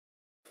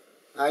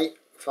Hi,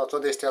 for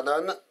today's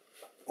teardown,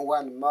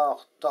 one more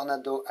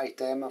Tornado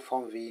item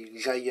from the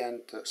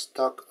giant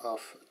stock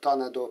of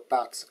Tornado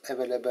parts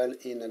available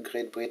in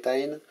Great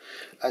Britain.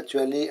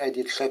 Actually, I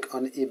did check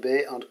on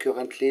eBay and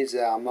currently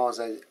there are more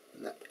than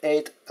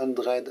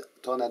 800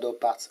 Tornado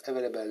parts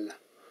available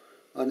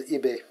on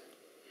eBay.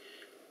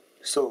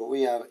 So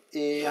we have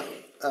here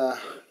a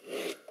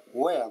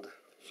weird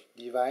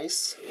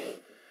device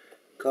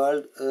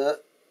called a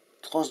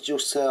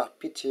transducer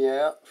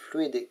PTR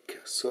fluidic,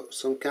 so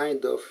some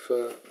kind of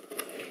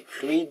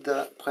fluid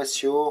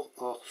pressure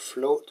or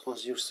flow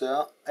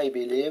transducer, I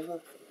believe.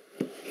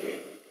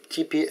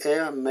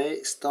 TPR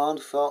may stand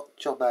for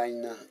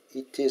turbine.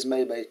 It is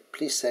made by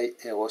Plissey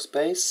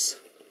Aerospace.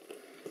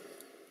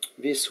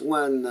 This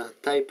one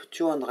type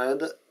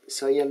 200,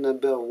 serial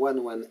number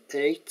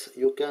 118.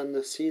 You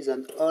can see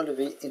that all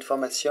the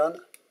information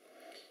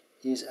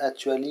is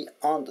actually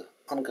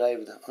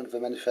engraved on the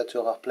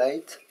manufacturer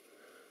plate,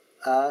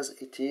 as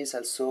it is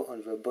also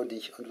on the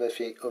body of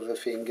the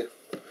thing.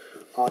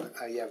 And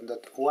I have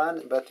not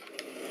one but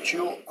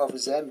two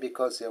of them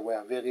because they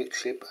were very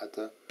cheap at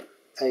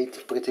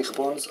 8 British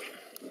pounds.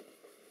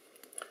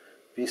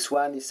 This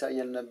one is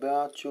serial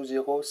number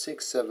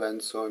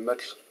 2067, so a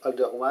much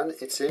older one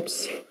it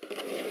seems.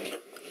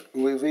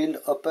 We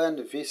will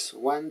open this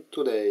one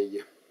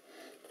today.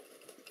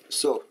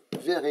 So,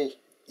 very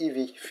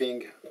heavy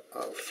thing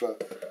of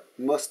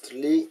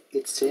mostly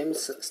it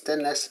seems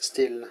stainless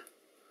steel,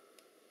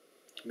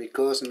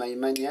 because my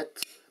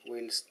magnet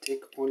will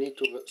stick only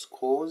to the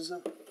screws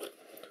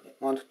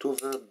and to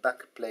the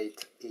back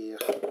plate here.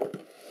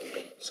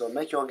 So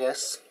make your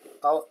guess,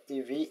 how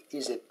heavy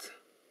is it?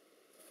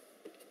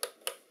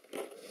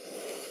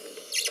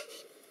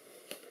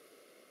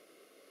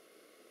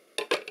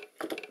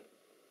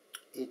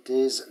 It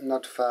is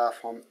not far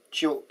from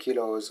 2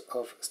 kilos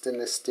of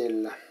stainless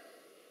steel.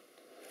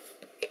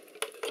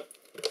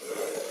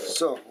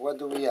 So what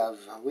do we have?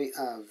 We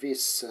have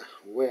this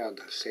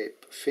weird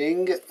shaped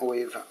thing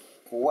with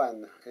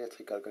one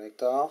electrical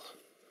connector,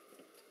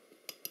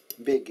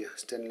 big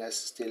stainless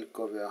steel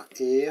cover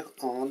here,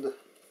 and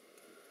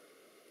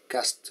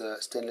cast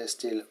stainless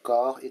steel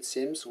core it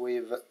seems,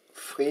 with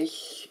 3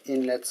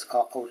 inlets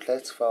or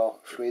outlets for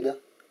fluid,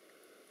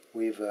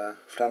 with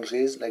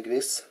flanges like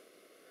this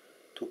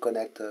to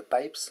connect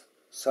pipes.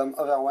 Some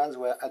other ones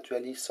were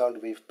actually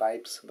sold with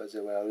pipes, but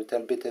they were a little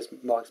bit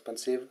more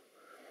expensive.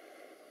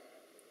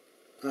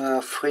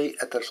 3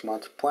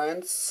 attachment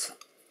points,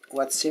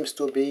 what seems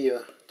to be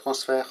a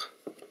transfer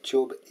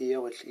tube here,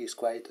 which is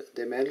quite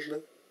damaged,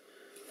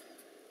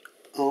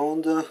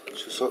 and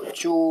so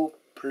 2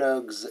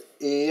 plugs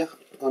here.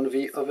 On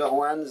the other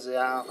one they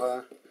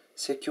are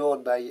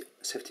secured by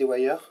safety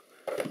wire.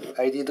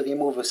 I did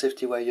remove the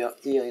safety wire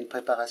here in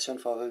preparation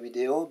for the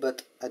video,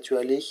 but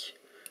actually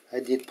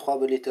I did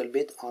probe a little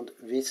bit and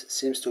this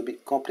seems to be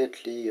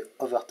completely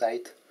over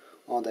tight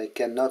and I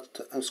cannot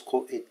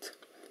unscrew it.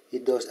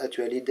 It does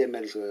actually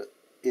damage the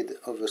head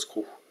of the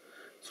screw.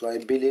 So I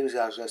believe they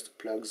are just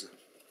plugs.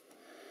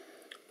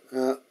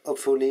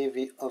 Hopefully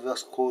the other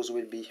screws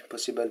will be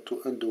possible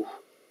to undo.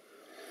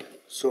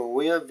 So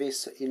we have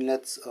these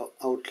inlets or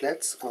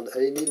outlets, and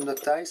I did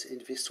notice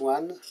in this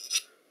one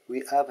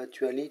we have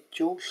actually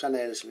 2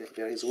 channels.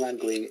 There is one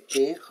going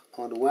here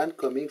and one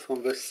coming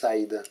from the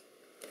side.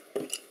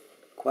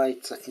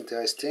 Quite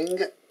interesting.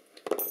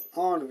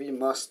 And the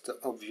most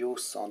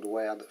obvious and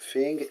weird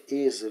thing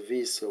is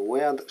this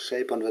weird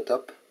shape on the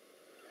top.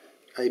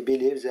 I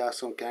believe there are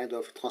some kind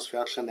of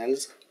transfer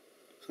channels,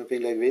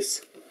 something like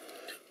this.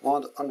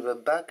 And on the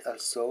back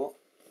also,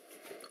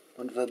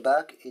 on the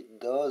back it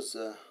does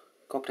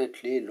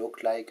completely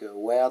look like a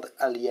weird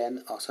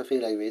alien or something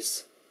like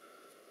this.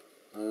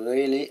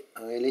 Really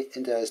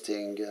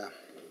interesting.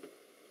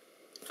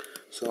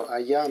 So I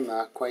am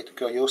quite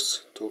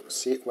curious to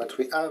see what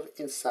we have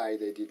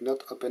inside. I did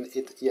not open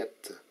it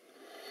yet.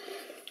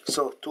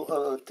 So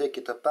to take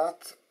it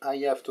apart, I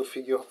have to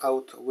figure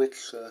out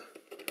which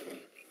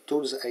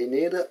tools I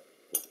need.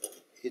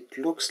 It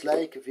looks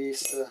like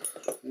these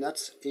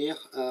nuts here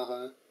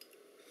are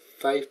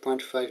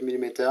 5.5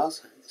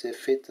 millimeters. They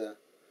fit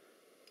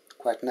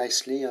quite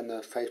nicely on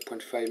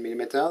 5.5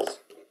 millimeters.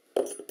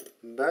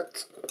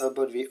 But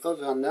about the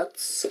other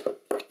nuts,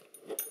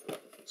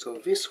 so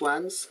these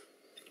ones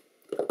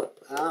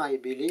are, I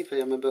believe, if I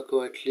remember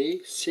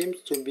correctly,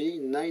 seems to be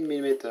 9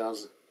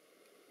 millimeters.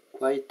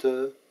 Quite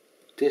a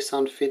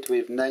decent fit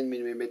with 9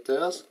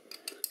 millimeters,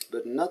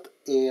 but not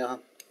here.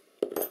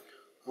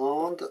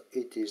 And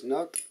it is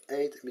not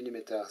 8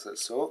 millimeters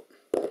also.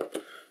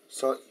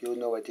 So you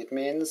know what it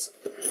means.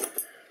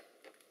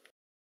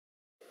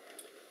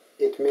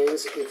 It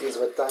means it is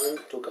the time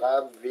to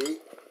grab the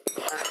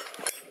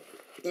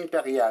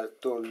Imperial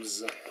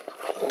tools.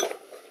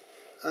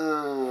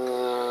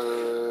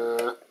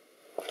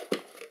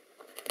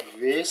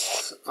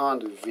 This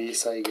and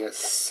this, I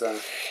guess.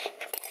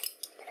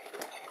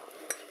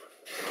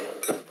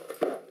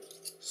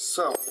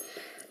 So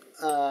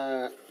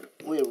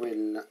we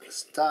will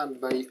start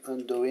by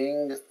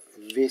undoing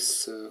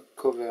this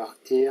cover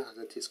here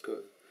that is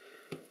called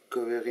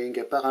covering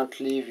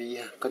apparently the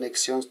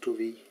connections to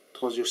the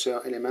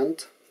transducer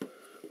element.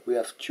 We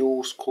have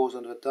 2 screws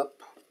on the top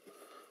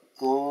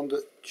and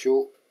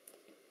 2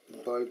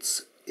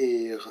 bolts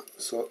here.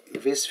 So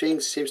this thing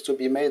seems to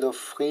be made of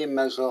 3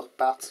 major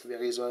parts.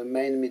 There is a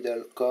main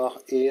middle core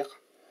here,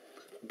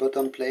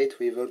 bottom plate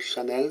with all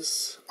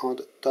channels,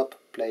 and top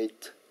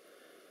plate.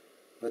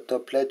 The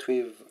top plate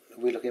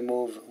will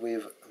remove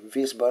with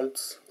these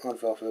bolts, and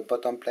for the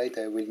bottom plate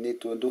I will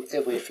need to undo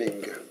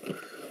everything.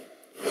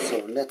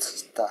 So let's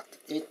start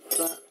it.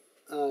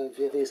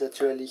 There is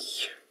actually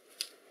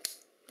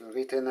a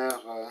retainer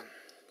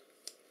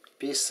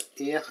piece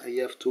here I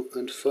have to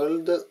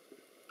unfold.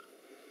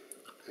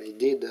 I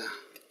did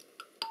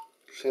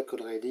check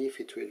already if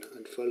it will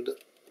unfold,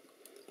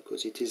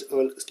 because it is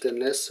all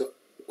stainless, so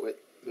it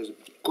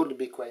could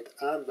be quite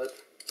hard, but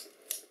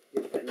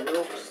it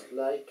looks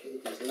like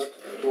it is not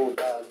too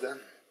bad.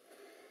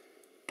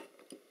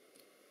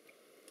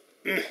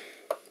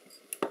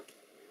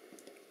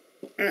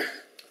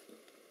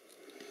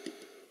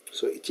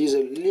 So it is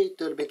a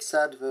little bit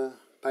sad, the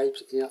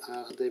pipes here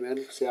are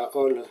damaged. They are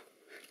all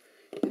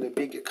in a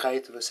big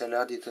crate. The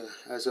seller did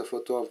has a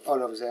photo of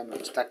all of them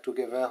stacked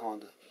together,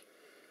 and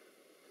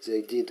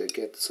they did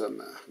get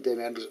some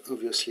damage,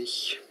 obviously,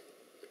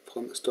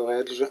 from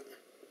storage.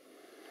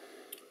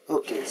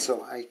 Okay,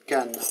 so I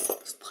can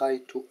try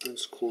to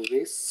unscrew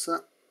this.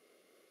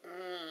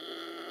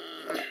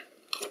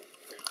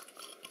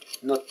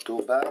 Not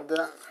too bad.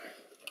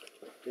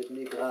 Let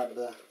me grab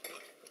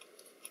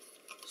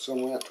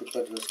somewhere to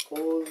put the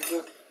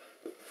screws.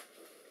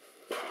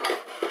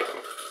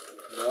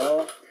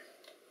 There.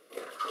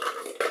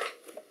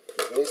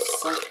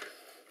 This.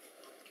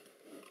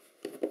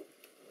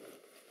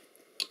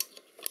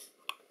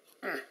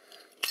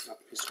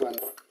 This one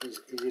is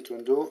easy to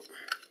undo.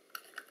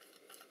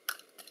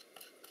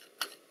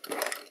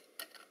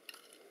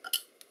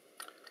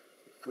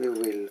 We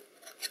will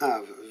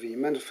have the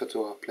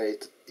manufacturer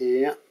plate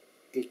here.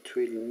 It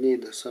will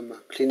need some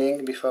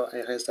cleaning before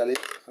I reinstall it,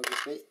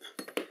 obviously.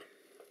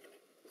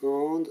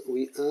 And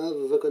we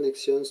have the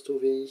connections to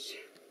the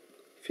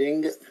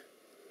thing,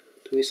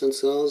 to the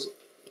sensors.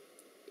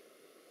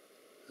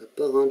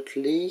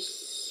 Apparently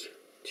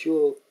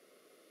 2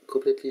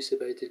 completely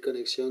separated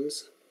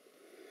connections.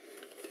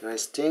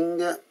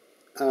 Interesting.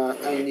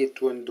 I need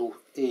to undo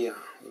here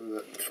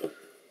the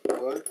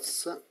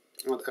bolts,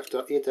 and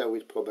after it I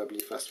will probably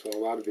fast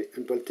forward the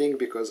unbolting,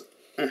 because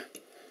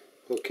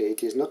okay,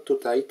 it is not too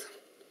tight.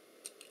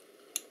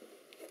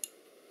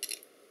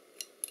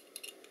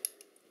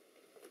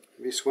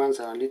 These ones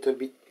are a little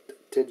bit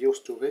tedious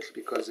to reach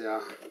because they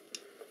are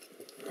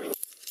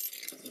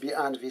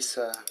behind this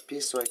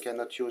piece, so I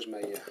cannot use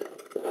my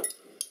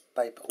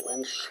pipe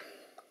wrench.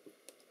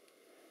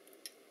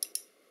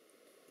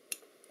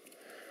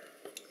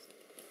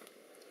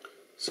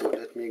 So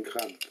let me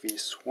grab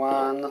this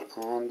one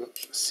and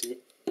see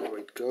how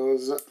it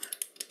goes.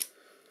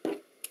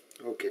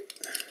 Okay,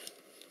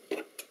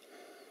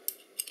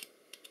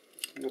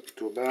 not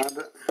too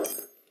bad.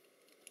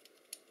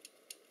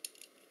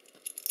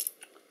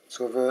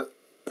 So the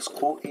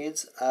screw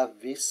heads have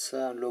this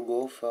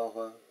logo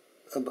for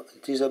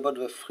it is about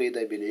the thread,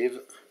 I believe.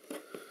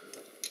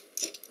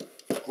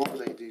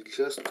 And I did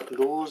just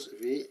lose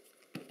the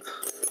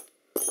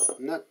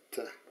nut.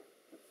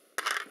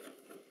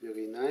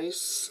 Very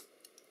nice.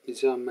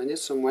 Is there a magnet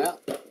somewhere?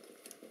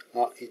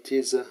 Oh, it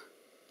is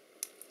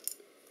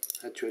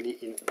actually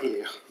in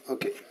here.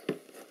 Okay.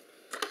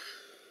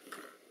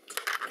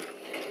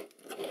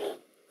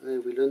 I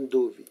will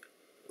undo the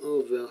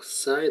other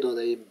side, and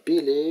I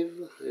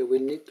believe I will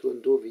need to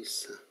undo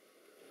these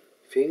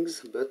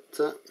things, but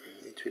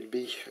it will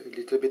be a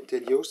little bit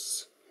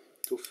tedious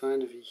to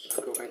find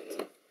the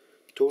correct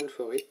tool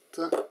for it,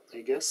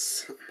 I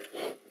guess.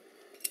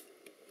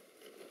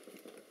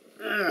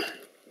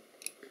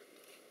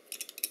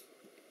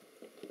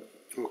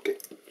 Okay.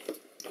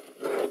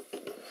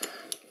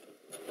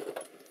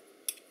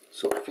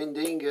 So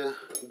finding a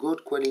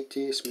good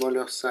quality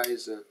smaller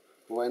size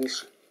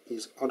wrench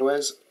is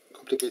always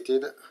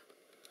complicated.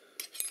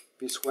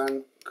 This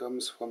one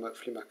comes from a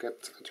flea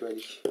market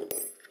actually,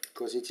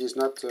 because it is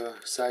not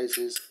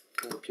sizes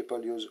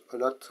people use a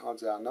lot, or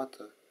they are not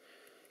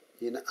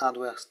in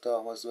hardware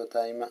store most of the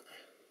time.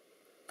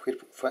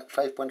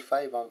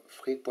 5.5 or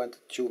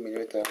 3.2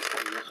 millimeters.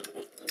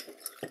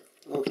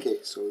 Okay,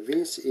 so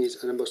this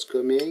is almost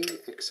coming,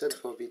 except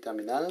for the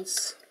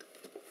terminals.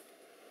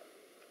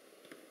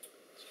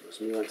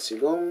 Excuse me 1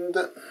 second.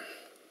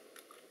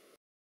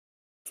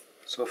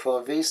 So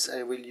for this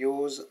I will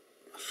use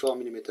 4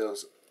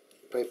 millimeters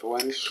pipe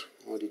wrench,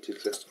 and it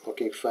is just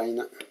working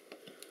fine.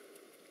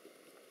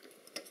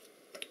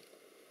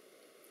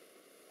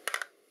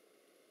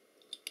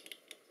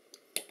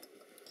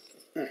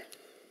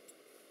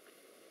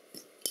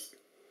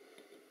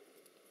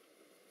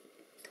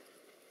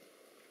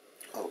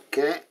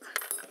 Okay,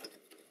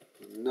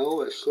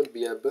 now I should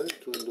be able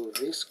to do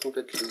this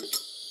completely,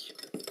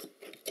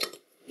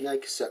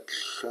 like such.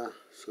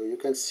 So you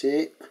can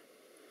see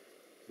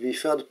the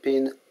third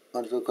pin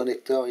and the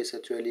connector is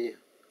actually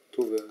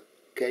to the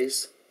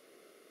case,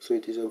 so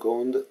it is a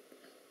ground.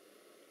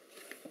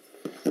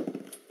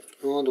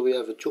 And we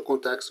have two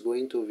contacts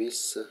going to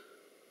this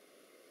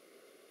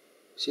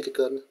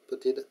silicone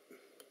potted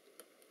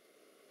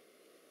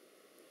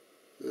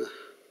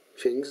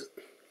things.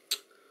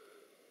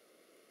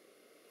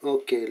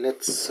 Okay,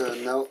 let's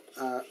now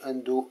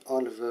undo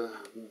all the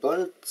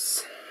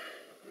bolts.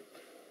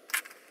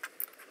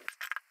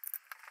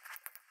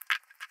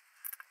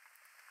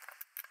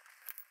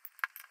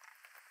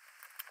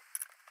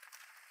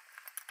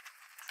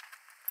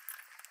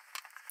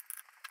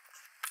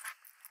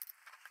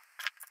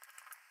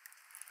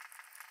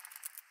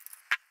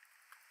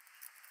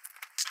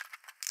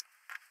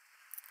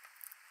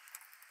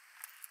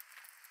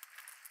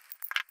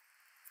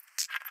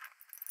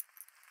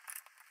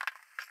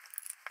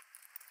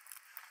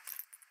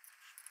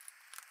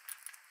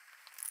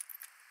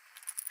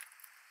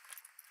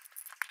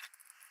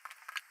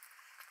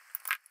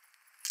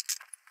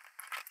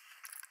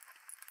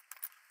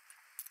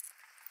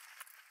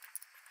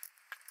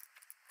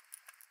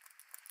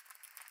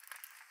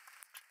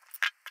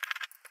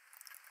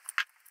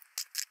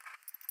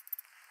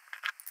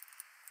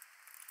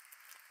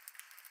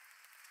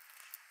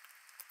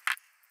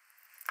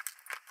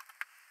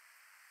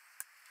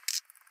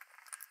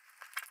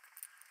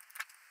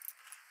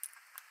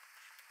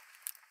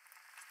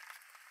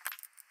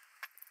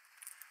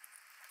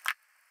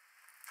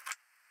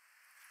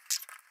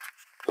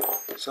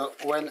 So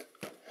when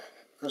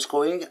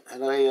unscrewing,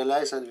 and I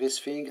realized that this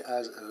thing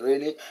has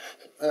really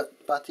a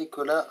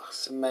particular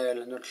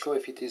smell. Not sure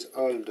if it is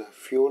old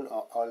fuel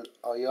or old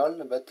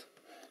oil, but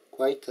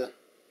quite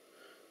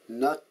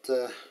not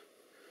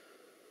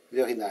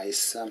very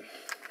nice.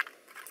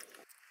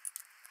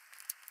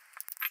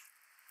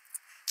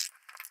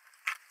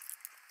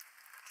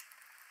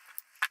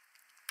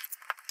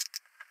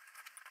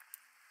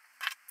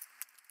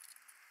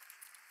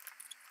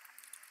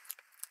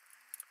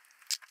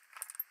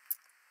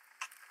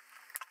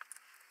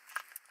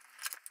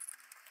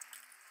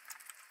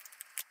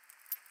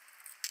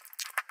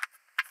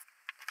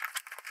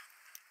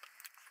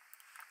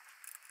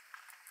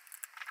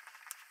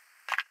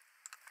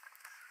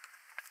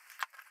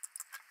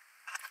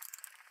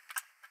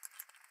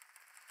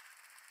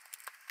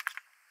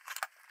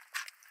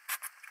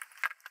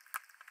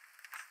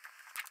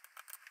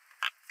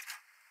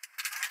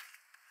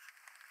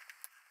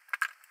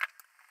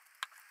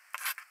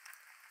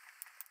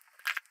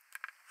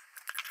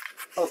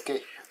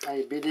 Okay,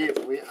 I believe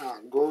we are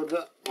good,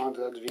 and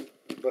that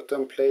the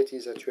bottom plate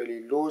is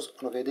actually loose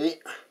already.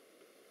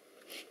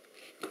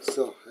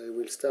 So I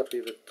will start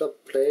with the top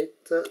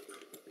plate.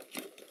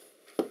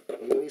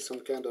 Here is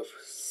some kind of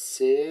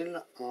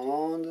seal,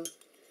 and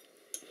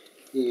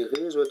here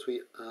is what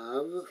we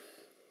have.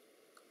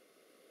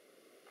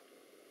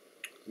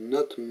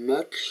 Not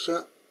much,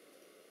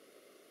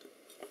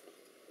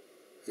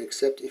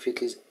 except if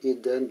it is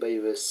hidden by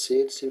the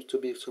seal. Seems to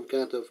be some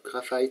kind of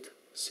graphite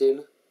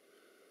seal.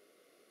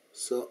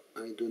 So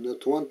I do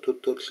not want to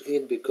touch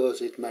it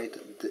because it might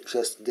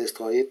just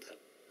destroy it.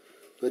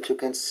 But you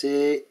can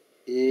see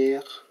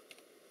here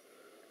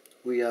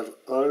we have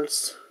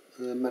holes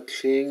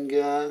matching,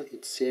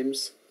 it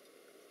seems,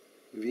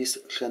 these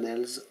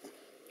channels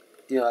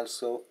here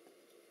also.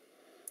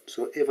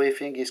 So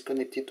everything is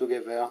connected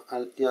together,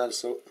 and here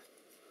also.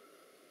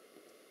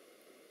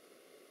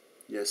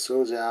 Yes,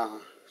 so there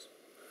are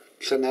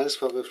channels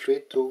for the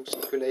fluid to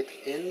circulate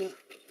in.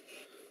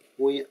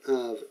 We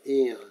have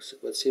here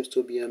what seems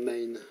to be a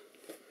main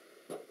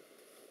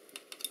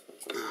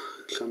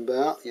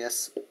chamber,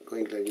 yes,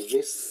 going like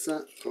this,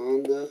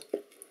 and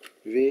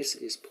this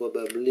is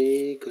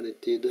probably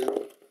connected,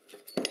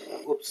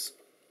 oops,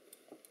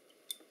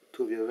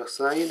 to the other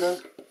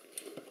side.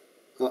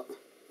 Oh,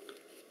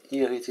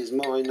 here it is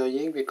more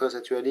annoying because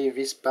actually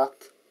this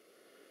part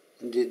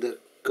did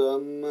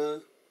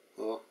come,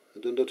 oh, I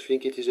do not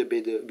think it is a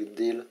big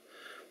deal,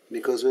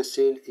 because the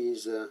seal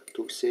is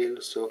to seal,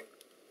 so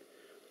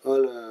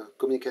all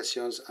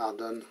communications are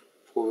done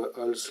through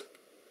the holes.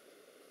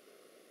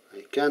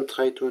 I can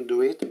try to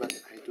undo it, but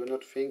I do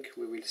not think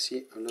we will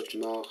see a lot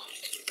more.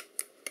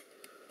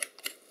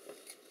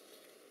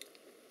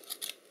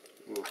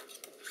 Oh.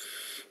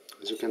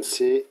 As you can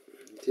see,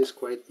 it is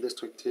quite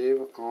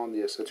destructive, and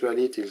yes,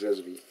 actually it is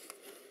just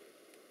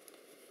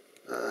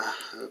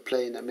the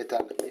plain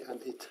metal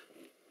behind it.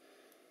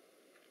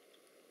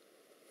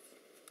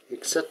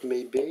 Except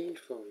maybe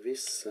for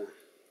this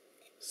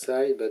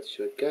side, but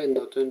you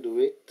cannot undo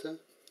it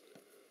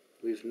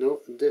with no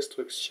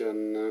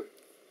destruction.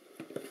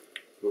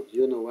 Well,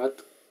 you know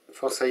what?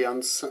 For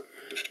science, I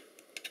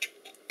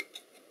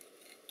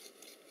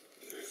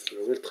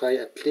will try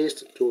at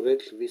least to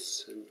reach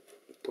this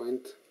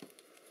point.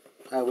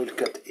 I will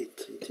cut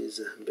it, it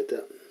is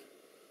better.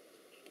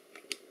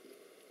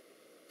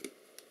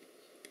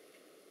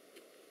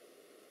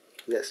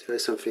 Yes, there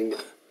is something,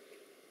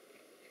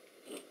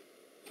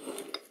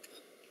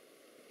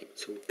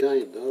 some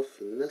kind of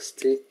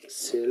nasty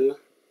seal.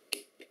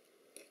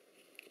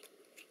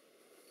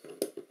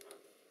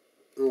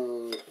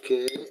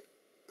 Okay,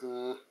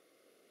 no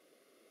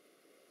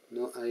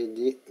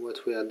idea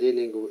what we are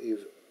dealing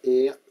with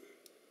here.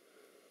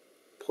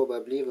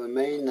 Probably the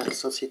main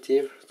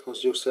sensitive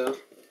transducer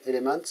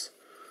elements.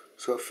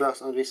 So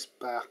first on this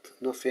part,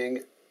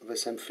 nothing, the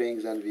same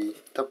thing than the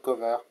top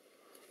cover,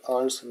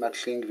 holes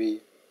matching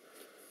the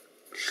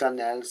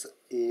channels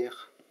here.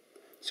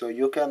 So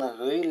you can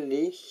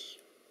really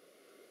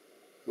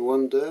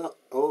wonder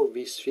how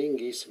this thing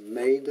is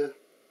made.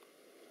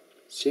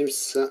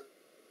 Seems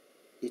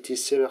it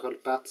is several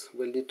parts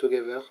welded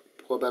together,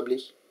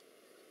 probably,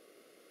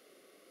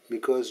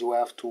 because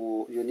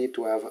you need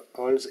to have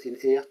holes in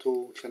here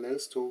to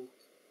channels to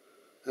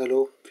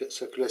allow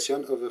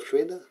circulation of the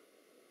fluid,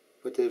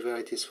 whatever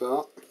it is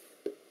for.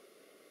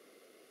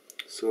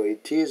 So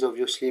it is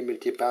obviously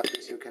multi-part,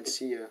 as you can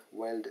see a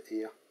weld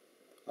here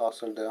or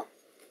solder.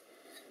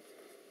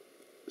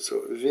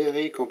 So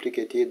very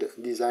complicated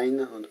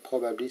design and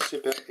probably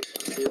super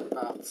expensive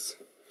parts.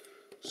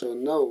 So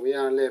now we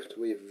are left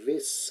with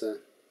this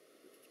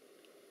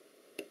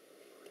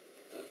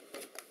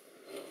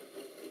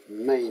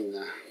main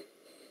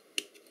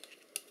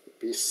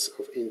piece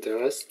of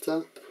interest.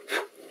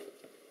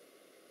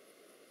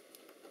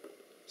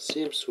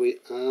 Seems we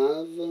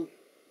have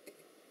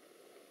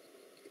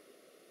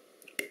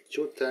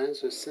 2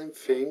 times the same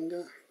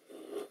thing.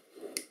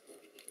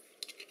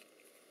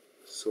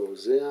 So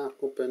there are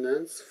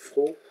components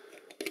through,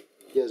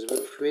 yes, the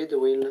fluid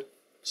will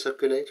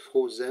circulate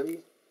through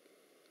them,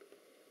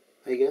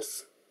 I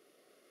guess,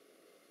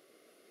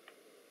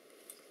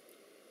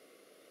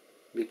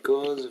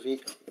 because the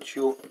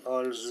 2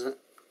 holes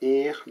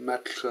here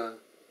match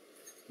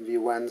the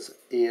ones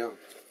here,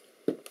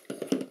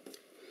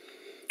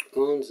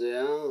 and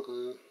there are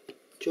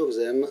 2 of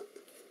them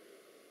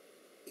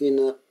in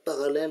a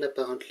parallel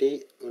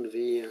apparently on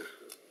the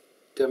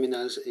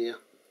terminals here.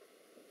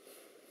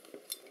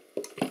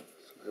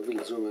 I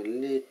will zoom a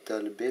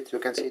little bit. You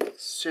can see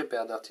it's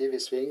super dirty,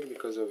 this thing,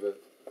 because of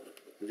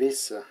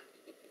this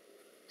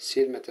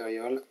seal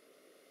material.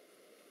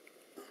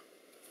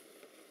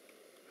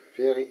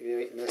 Very,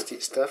 very nasty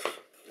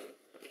stuff.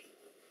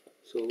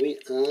 So we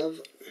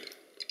have,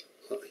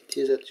 it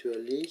is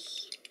actually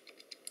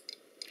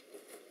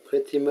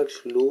pretty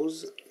much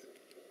loose.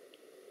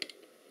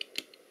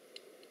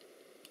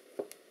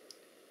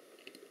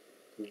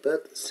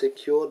 But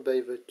secured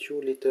by the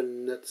 2 little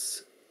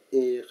nuts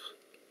here.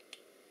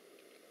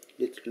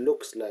 It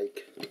looks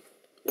like.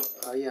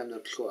 I am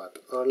not sure at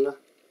all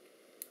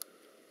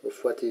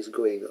of what is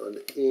going on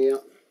here.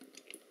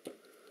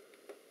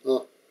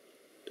 Oh,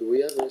 do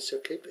we have a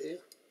circlip here?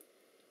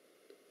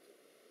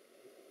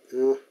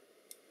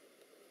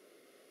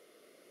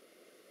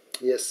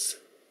 Yes,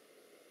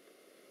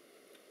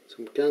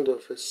 some kind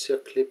of a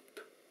circlip.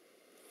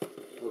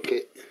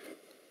 Okay,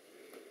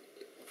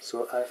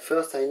 so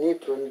first I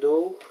need to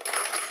undo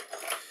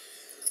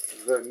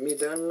the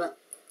middle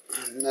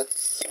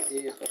nuts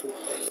here to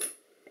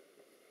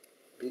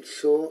be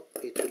sure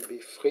it will be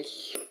free.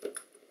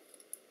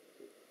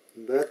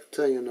 But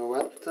you know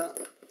what?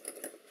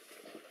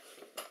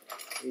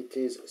 It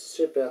is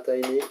super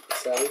tiny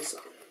size,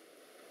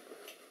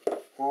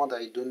 and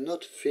I do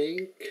not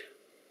think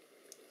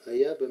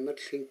I have a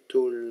matching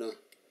tool.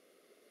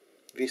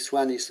 This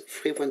one is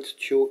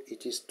 3.2,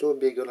 it is too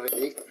big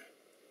already.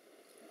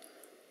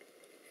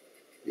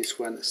 This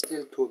one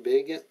still too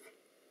big.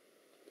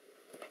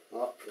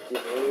 Oh, it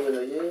is very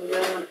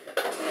annoying.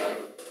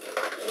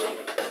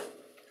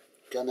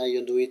 Can I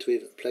undo it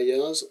with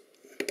pliers?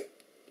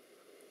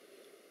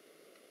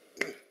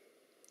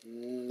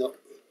 No.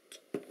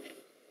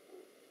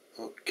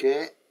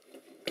 Okay.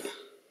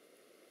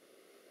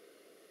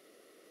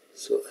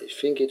 So I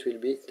think it will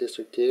be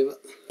destructive.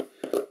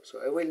 So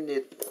I will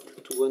need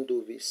to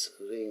undo this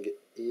ring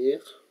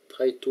here.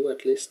 Try to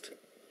at least.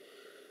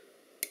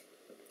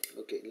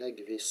 Okay,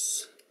 like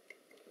this.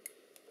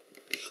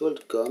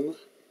 Should come.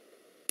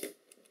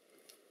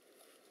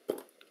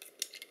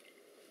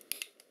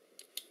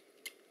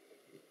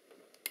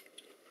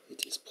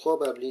 It is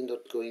probably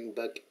not going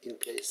back in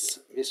place.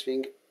 This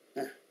thing.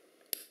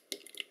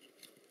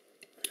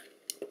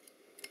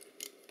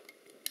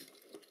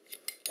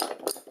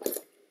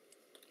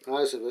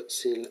 As the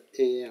seal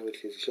here,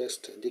 which is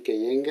just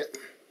decaying.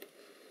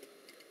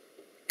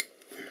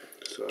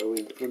 So I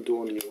will undo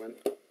only one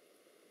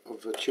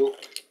of the 2.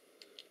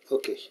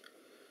 Okay.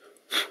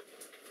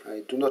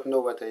 I do not know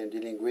what I am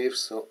dealing with,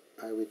 so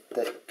I will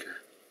take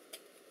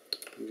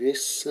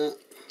this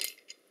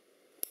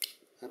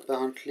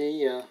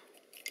apparently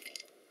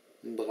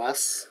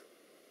brass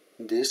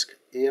disc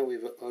here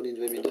with a hole in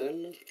the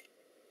middle,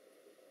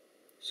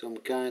 some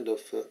kind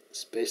of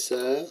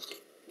spacer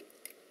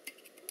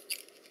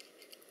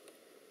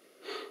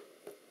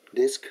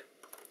disc,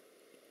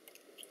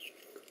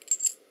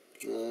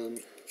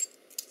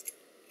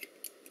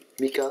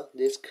 mica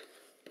disc,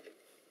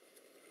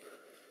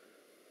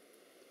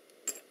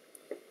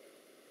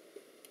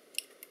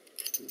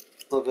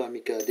 over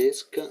mica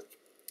disc,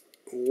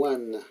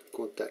 1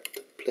 contact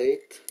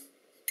plate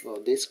or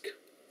disc,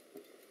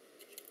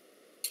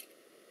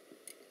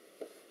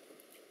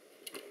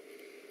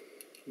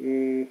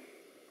 Then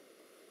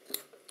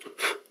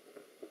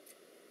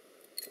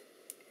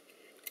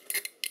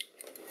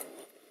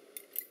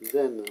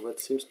what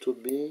seems to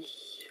be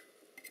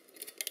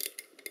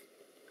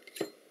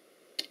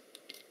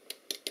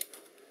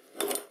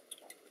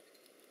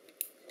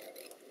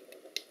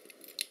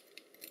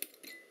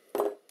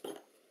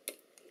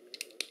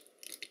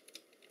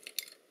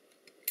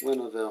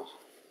one other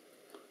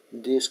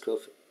disc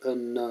of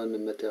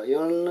unknown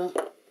material,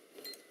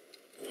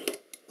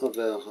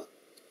 other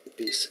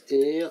piece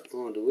here,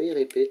 and we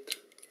repeat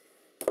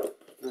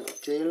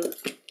until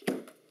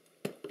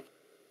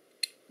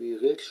we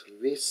reach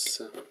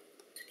this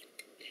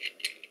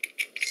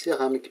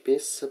ceramic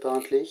piece.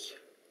 Apparently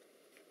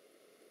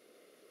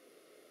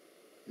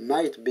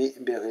might be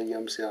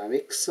beryllium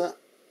ceramics,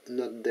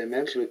 not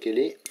damaged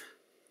luckily,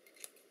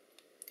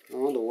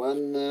 and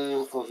one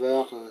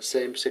other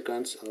same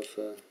sequence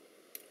of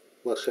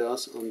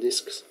washers on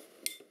discs.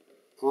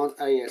 And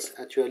yes,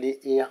 actually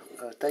here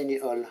a tiny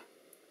hole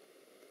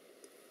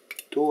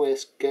to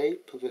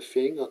escape the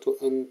thing or to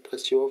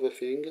unpressure the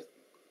thing.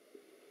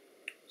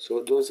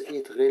 So does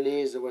it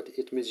release what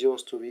it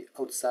measures to be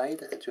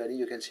outside? Actually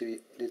you can see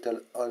the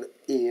little hole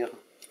here.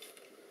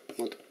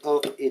 And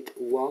how it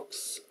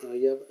works, I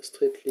have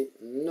strictly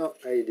no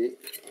idea.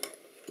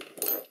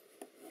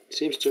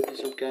 Seems to be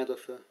some kind of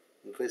a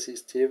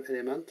resistive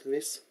element,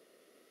 this.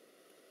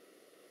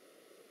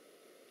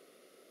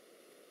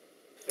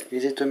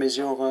 Is it to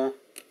measure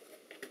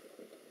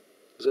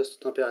the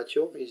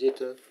temperature? Is it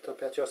a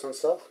temperature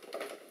sensor?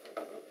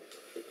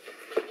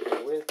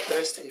 We'll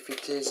test if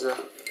it is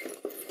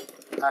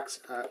acts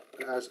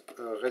as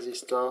a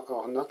resistor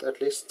or not,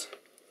 at least.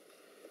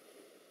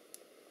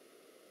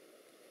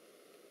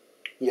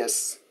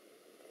 Yes,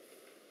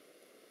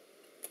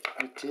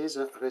 it is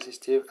a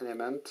resistive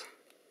element.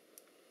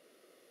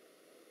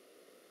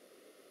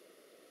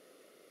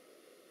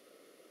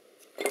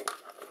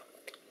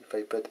 If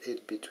I put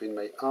it between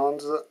my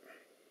hands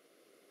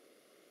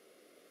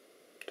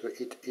to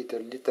hit it a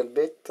little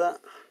bit,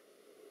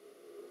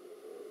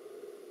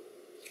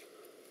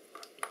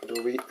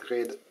 do we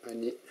read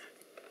any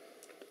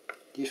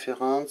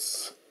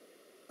difference?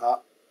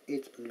 Ah,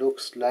 it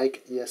looks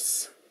like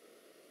yes,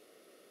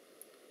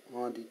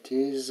 and it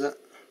is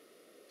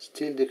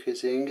still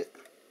decreasing.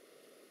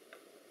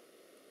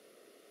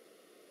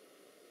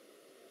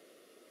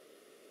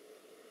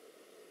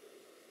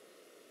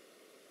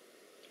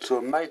 So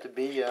might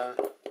be a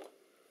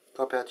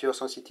temperature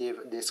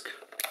sensitive disc.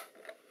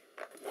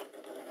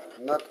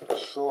 Not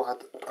sure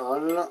at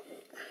all.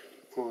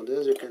 And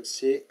as you can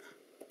see,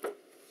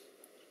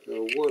 a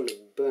whole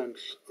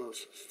bunch of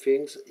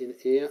things in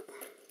here.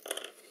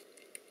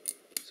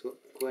 So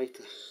quite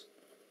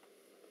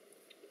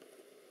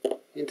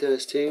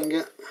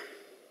interesting.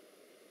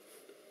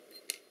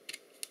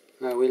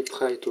 I will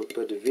try to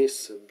put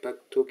this back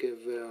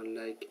together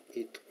like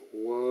it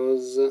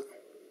was.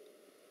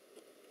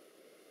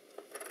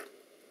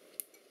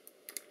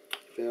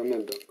 If I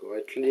remember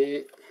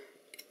correctly.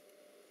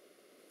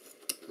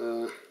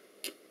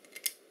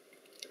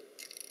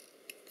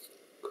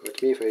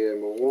 Correct me if I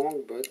am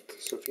wrong, but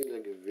something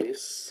like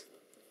this.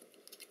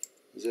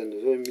 Then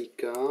the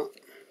mica.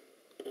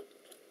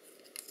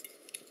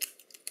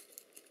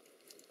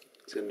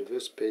 Then the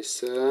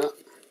spacer.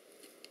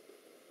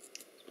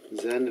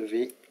 Then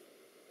the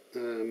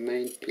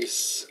main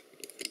piece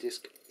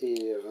disc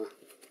here.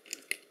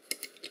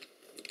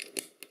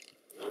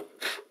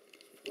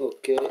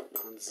 Okay,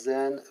 and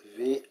then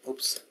the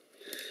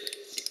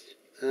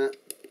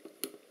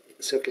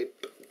circlip.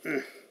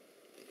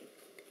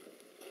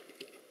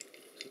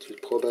 It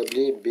will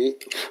probably be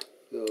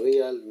a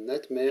real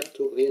nightmare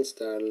to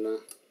reinstall,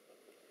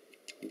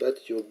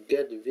 but you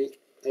get the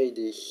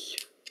idea.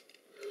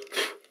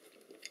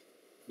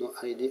 No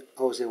idea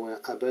how they were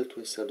able to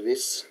install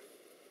this.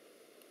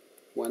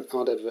 One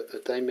hand at a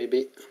time,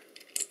 maybe.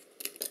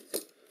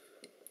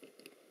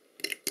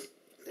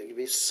 Like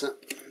this.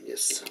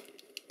 Yes,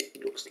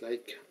 looks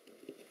like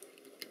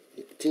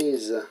it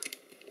is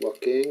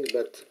working,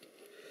 but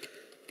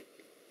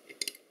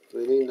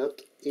really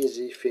not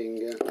easy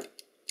thing.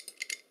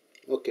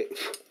 Okay,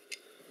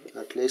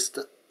 at least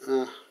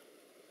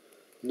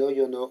now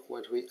you know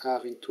what we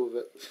have into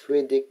the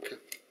Fluidic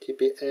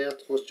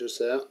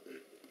Tranducer.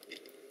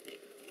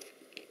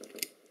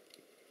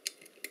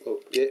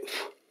 Okay,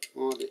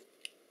 and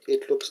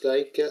it looks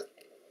like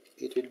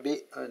it will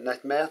be a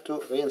nightmare to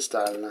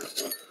reinstall.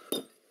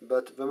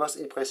 But the most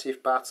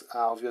impressive parts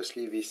are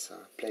obviously these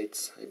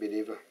plates, I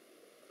believe.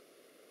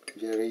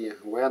 Very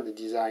weird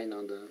design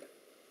and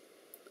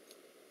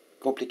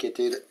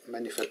complicated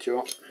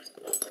manufacture.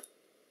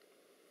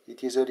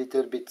 It is a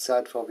little bit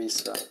sad for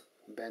this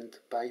bent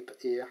pipe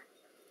here.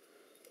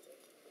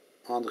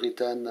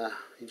 Handwritten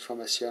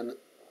information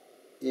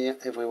here,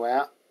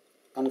 everywhere,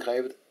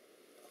 engraved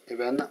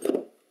even.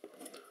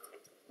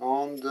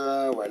 And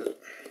well,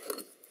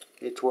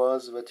 it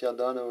was the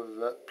teardown of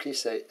the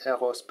Plissey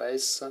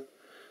Aerospace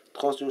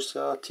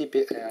Tranducer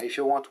TPR. If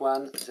you want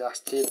one, they are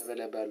still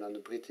available on the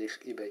British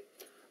eBay.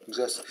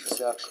 Just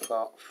search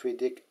for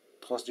Fluidic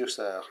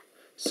transducer.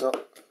 So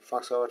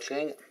thanks for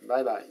watching,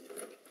 bye bye.